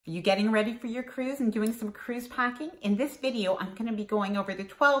Are you getting ready for your cruise and doing some cruise packing? In this video, I'm going to be going over the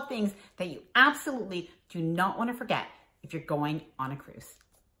 12 things that you absolutely do not want to forget if you're going on a cruise.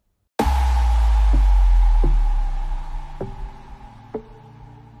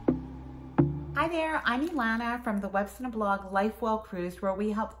 Hi there, I'm Ilana from the website and blog Life Well Cruise, where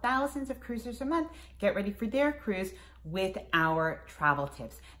we help thousands of cruisers a month get ready for their cruise with our travel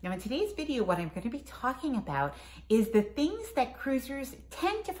tips. Now in today's video, what I'm going to be talking about is the things that cruisers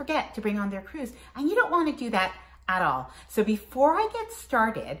tend to forget to bring on their cruise, and you don't want to do that at all. So before I get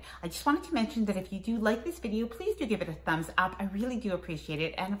started, I just wanted to mention that if you do like this video, please do give it a thumbs up. I really do appreciate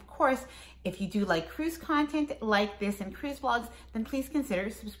it. And of course, if you do like cruise content like this and cruise vlogs, then please consider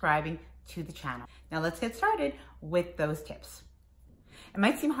subscribing to the channel. Now let's get started with those tips. It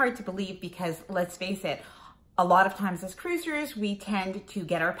might seem hard to believe because let's face it, a lot of times as cruisers, we tend to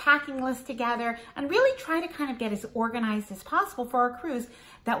get our packing list together and really try to kind of get as organized as possible for our cruise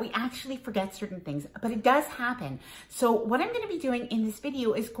that we actually forget certain things, but it does happen. So what I'm going to be doing in this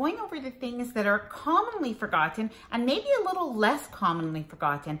video is going over the things that are commonly forgotten and maybe a little less commonly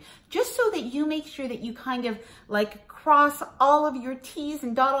forgotten, just so that you make sure that you kind of like cross all of your T's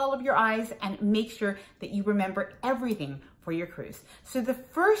and dot all of your I's and make sure that you remember everything for your cruise. So the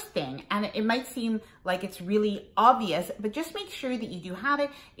first thing, and it might seem like it's really obvious, but just make sure that you do have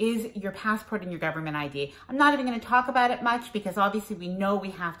it, is your passport and your government ID. I'm not even going to talk about it much because obviously we know we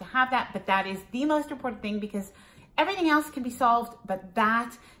have to have that, but that is the most important thing because everything else can be solved, but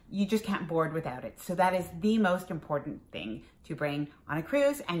that you just can't board without it. So that is the most important thing to bring on a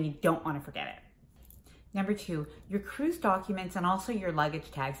cruise, and you don't want to forget it. Number two, your cruise documents and also your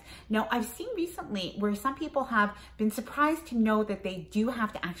luggage tags. Now, I've seen recently where some people have been surprised to know that they do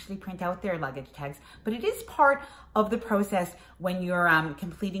have to actually print out their luggage tags, but it is part of the process when you're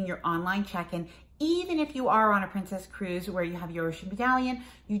completing your online check-in. Even if you are on a Princess cruise where you have your ocean medallion,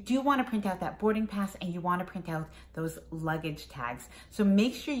 you do want to print out that boarding pass and you want to print out those luggage tags. So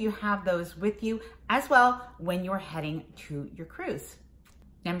make sure you have those with you as well when you're heading to your cruise.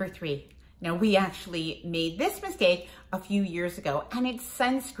 Number three, now we actually made this mistake a few years ago, and it's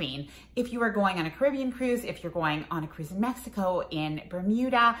sunscreen. If you are going on a Caribbean cruise, if you're going on a cruise in Mexico, in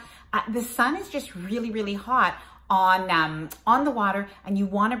Bermuda, the sun is just really, really hot on the water, and you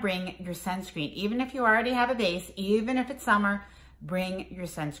want to bring your sunscreen. Even if you already have a base, even if it's summer, bring your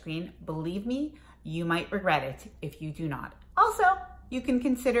sunscreen. Believe me, you might regret it if you do not. Also, you can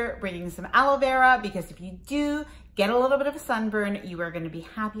consider bringing some aloe vera, because if you do get a little bit of a sunburn, you are going to be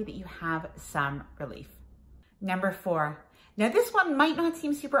happy that you have some relief. Number four. Now this one might not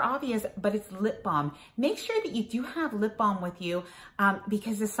seem super obvious, but it's lip balm. Make sure that you do have lip balm with you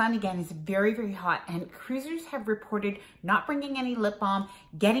because the sun, again, is very, very hot, and cruisers have reported not bringing any lip balm,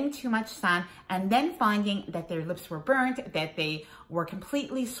 getting too much sun, and then finding that their lips were burnt, that they were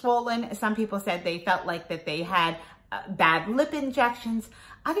completely swollen. Some people said they felt like that they had bad lip injections.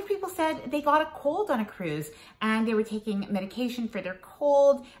 Other people said they got a cold on a cruise and they were taking medication for their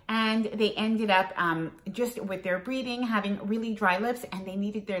cold, and they ended up just with their breathing having really dry lips, and they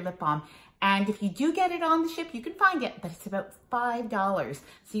needed their lip balm. And if you do get it on the ship, you can find it, but it's about $5.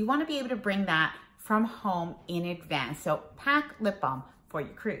 So you want to be able to bring that from home in advance. So pack lip balm for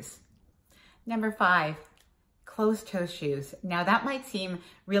your cruise. Number five, closed-toe shoes. Now that might seem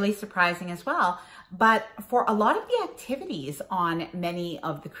really surprising as well, but for a lot of the activities on many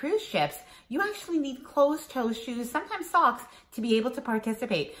of the cruise ships, you actually need closed-toe shoes, sometimes socks, to be able to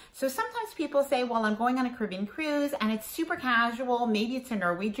participate. So sometimes people say, well, I'm going on a Caribbean cruise and it's super casual, maybe it's a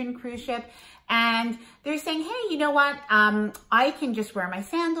Norwegian cruise ship, and they're saying, hey, you know what? I can just wear my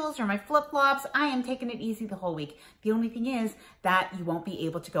sandals or my flip-flops. I am taking it easy the whole week. The only thing is that you won't be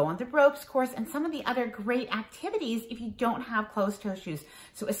able to go on the ropes course and some of the other great activities if you don't have closed-toe shoes.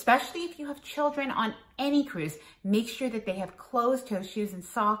 So especially if you have children on any cruise, make sure that they have closed-toe shoes and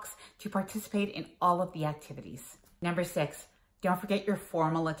socks to participate in all of the activities. Number six, don't forget your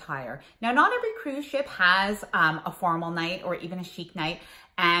formal attire. Now, not every cruise ship has a formal night or even a chic night,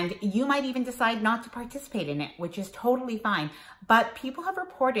 and you might even decide not to participate in it, which is totally fine. But people have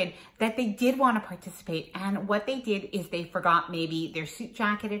reported that they did want to participate, and what they did is they forgot maybe their suit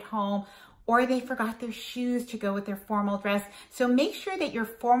jacket at home, or they forgot their shoes to go with their formal dress. So make sure that your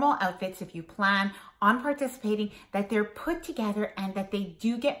formal outfits, if you plan on participating, that they're put together and that they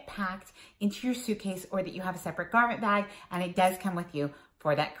do get packed into your suitcase, or that you have a separate garment bag and it does come with you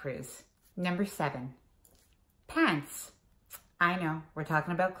for that cruise. Number seven, pants. I know we're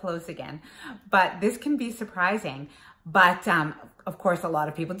talking about clothes again, but this can be surprising. But of course, a lot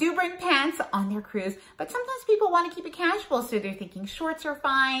of people do bring pants on their cruise, but sometimes people want to keep it casual. So they're thinking shorts are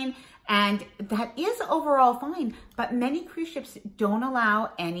fine And that is overall fine, but many cruise ships don't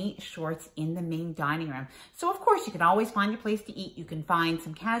allow any shorts in the main dining room. So of course, you can always find a place to eat. You can find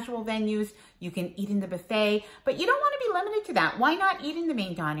some casual venues. You can eat in the buffet, but you don't want to be limited to that. Why not eat in the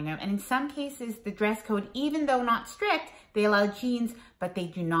main dining room? And in some cases, the dress code, even though not strict, they allow jeans, but they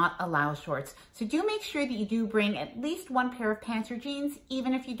do not allow shorts. So do make sure that you do bring at least one pair of pants or jeans,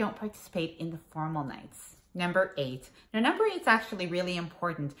 even if you don't participate in the formal nights. Number 8. Now, number 8 is actually really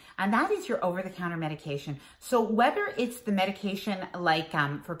important, and that is your over-the-counter medication. So whether it's the medication like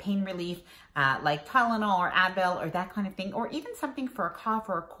for pain relief, like Tylenol or Advil or that kind of thing, or even something for a cough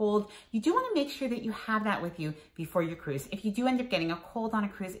or a cold, you do want to make sure that you have that with you before your cruise. If you do end up getting a cold on a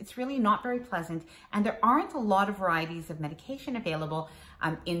cruise, it's really not very pleasant, and there aren't a lot of varieties of medication available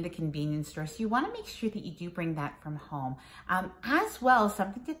in the convenience store. So you want to make sure that you do bring that from home. As well,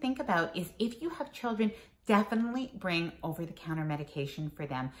 something to think about is if you have children, definitely bring over-the-counter medication for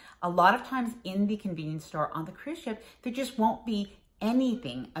them. A lot of times in the convenience store on the cruise ship, there just won't be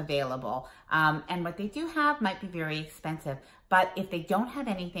anything available. And what they do have might be very expensive. But if they don't have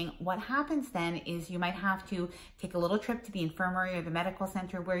anything, what happens then is you might have to take a little trip to the infirmary or the medical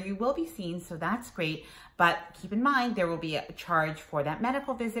center where you will be seen, so that's great. But keep in mind, there will be a charge for that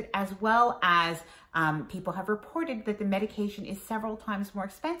medical visit, as well as people have reported that the medication is several times more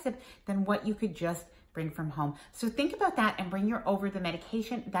expensive than what you could just bring from home. So think about that and bring your over the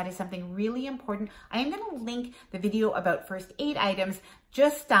medication. That is something really important. I am going to link the video about first aid items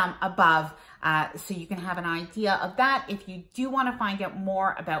just above so you can have an idea of that if you do want to find out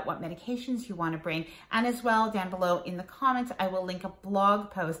more about what medications you want to bring. And as well, down below in the comments, I will link a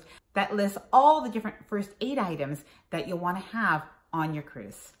blog post that lists all the different first aid items that you'll want to have on your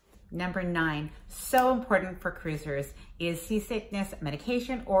cruise. Number 9, so important for cruisers, is seasickness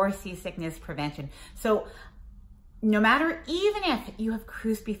medication or seasickness prevention. So no matter, even if you have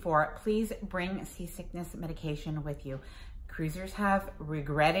cruised before, please bring seasickness medication with you. Cruisers have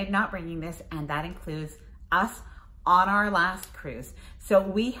regretted not bringing this, and that includes us on our last cruise. So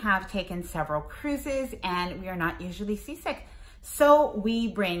we have taken several cruises and we are not usually seasick. So we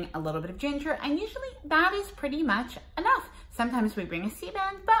bring a little bit of ginger, and usually that is pretty much enough. Sometimes we bring a sea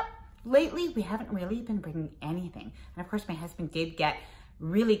band, but lately we haven't really been bringing anything. And of course, my husband did get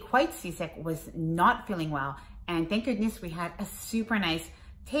really quite seasick, was not feeling well. And thank goodness we had a super nice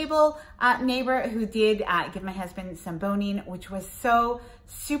table neighbor who did give my husband some Bonine, which was so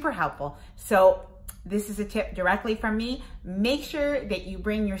super helpful. So this is a tip directly from me. Make sure that you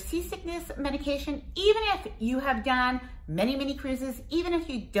bring your seasickness medication, even if you have done many, many cruises, even if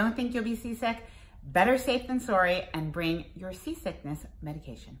you don't think you'll be seasick. Better safe than sorry, and bring your seasickness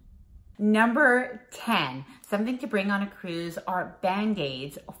medication. Number 10, something to bring on a cruise are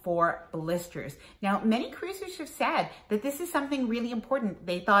Band-Aids for blisters. Now, many cruisers have said that this is something really important.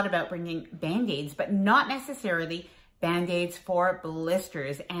 They thought about bringing Band-Aids, but not necessarily Band-Aids for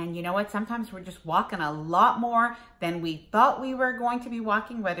blisters. And you know what? Sometimes we're just walking a lot more than we thought we were going to be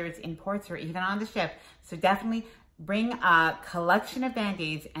walking, whether it's in ports or even on the ship. So definitely bring a collection of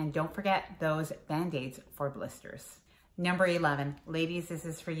Band-Aids, and don't forget those Band-Aids for blisters. Number 11, ladies, this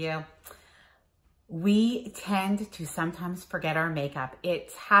is for you. We tend to sometimes forget our makeup.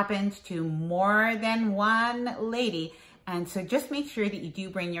 It's happened to more than one lady. And so just make sure that you do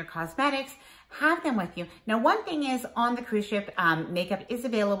bring your cosmetics, have them with you. Now, one thing is on the cruise ship, makeup is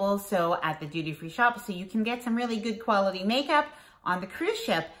available. So at the duty-free shop, so you can get some really good quality makeup on the cruise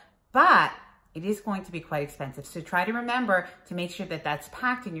ship, but it is going to be quite expensive. So try to remember to make sure that that's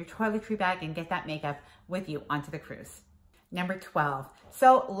packed in your toiletry bag and get that makeup with you onto the cruise. Number 12.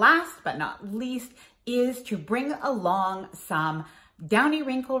 So last but not least is to bring along some Downy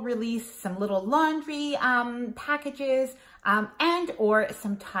wrinkle release, some little laundry packages, and or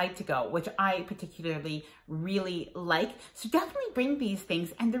some Tide to Go, which I particularly really like. So definitely bring these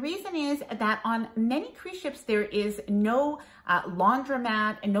things. And the reason is that on many cruise ships, there is no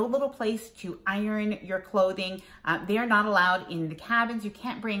laundromat and no little place to iron your clothing. They are not allowed in the cabins. You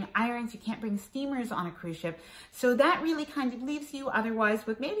can't bring irons, you can't bring steamers on a cruise ship. So that really kind of leaves you otherwise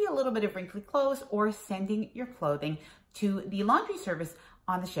with maybe a little bit of wrinkly clothes, or sending your clothing to the laundry service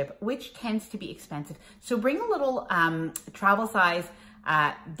on the ship, which tends to be expensive. So bring a little travel size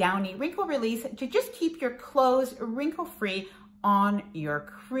Downy wrinkle release to just keep your clothes wrinkle free on your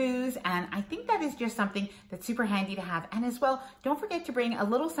cruise. And I think that is just something that's super handy to have. And as well, don't forget to bring a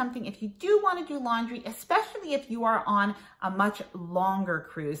little something if you do want to do laundry, especially if you are on a much longer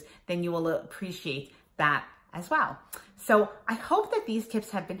cruise, then you will appreciate that as well. So I hope that these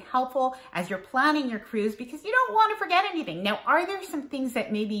tips have been helpful as you're planning your cruise, because you don't want to forget anything. Now, are there some things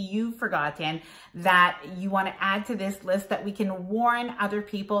that maybe you've forgotten that you want to add to this list that we can warn other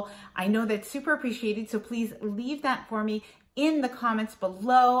people? I know that's super appreciated, so please leave that for me in the comments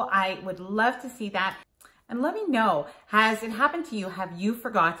below. I would love to see that. And let me know, has it happened to you? Have you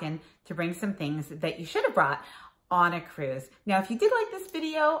forgotten to bring some things that you should have brought on a cruise? Now, if you did like this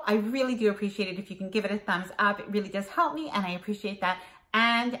video, I really do appreciate it if you can give it a thumbs up. It really does help me, and I appreciate that.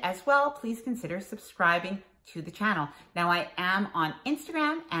 And as well, please consider subscribing to the channel. Now, I am on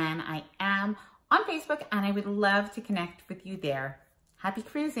Instagram and I am on Facebook, and I would love to connect with you there. Happy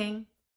cruising.